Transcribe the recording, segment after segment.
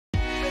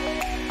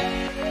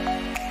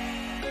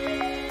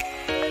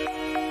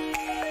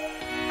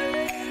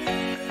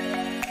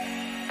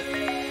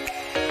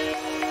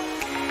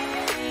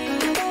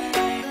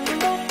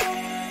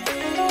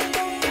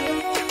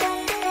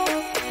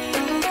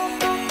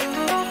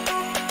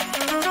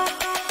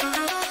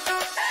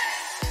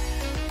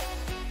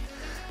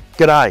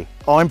G'day,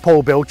 I'm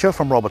Paul Belcher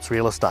from Roberts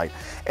Real Estate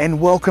and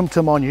welcome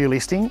to my new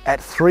listing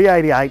at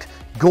 388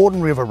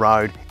 Gordon River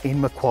Road in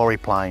Macquarie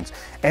Plains.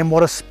 And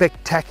what a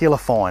spectacular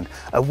find.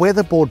 A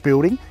weatherboard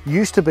building,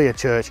 used to be a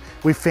church,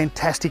 with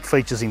fantastic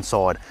features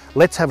inside.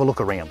 Let's have a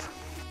look around.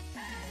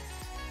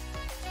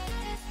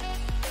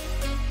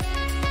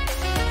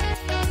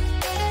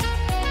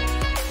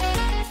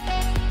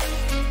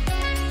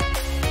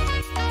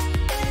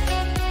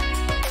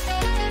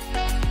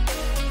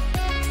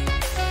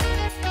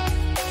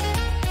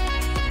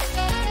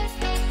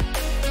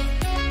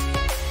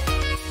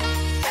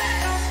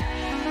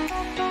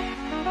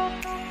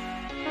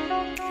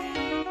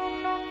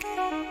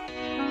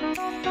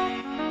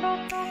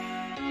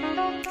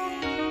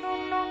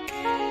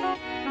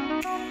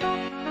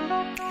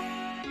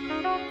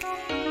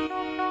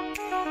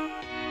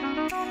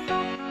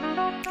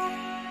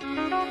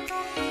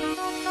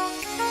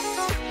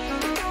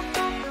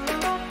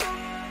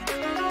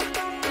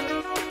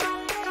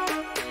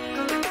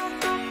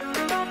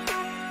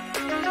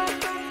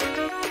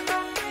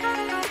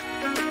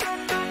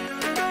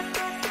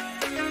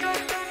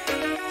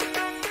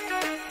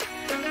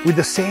 With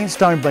the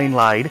sandstone being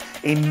laid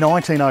in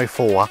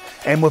 1904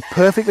 and we're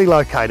perfectly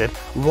located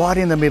right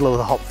in the middle of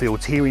the hop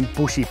fields here in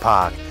Bushy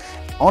Park.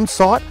 On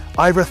site,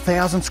 over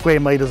 1,000 square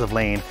metres of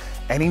land,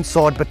 and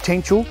inside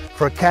potential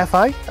for a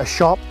cafe, a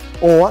shop,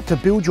 or to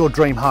build your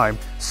dream home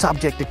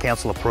subject to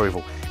council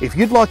approval. If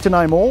you'd like to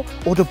know more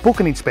or to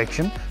book an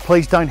inspection,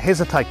 please don't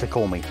hesitate to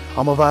call me.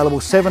 I'm available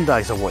 7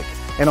 days a week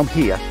and I'm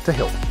here to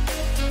help.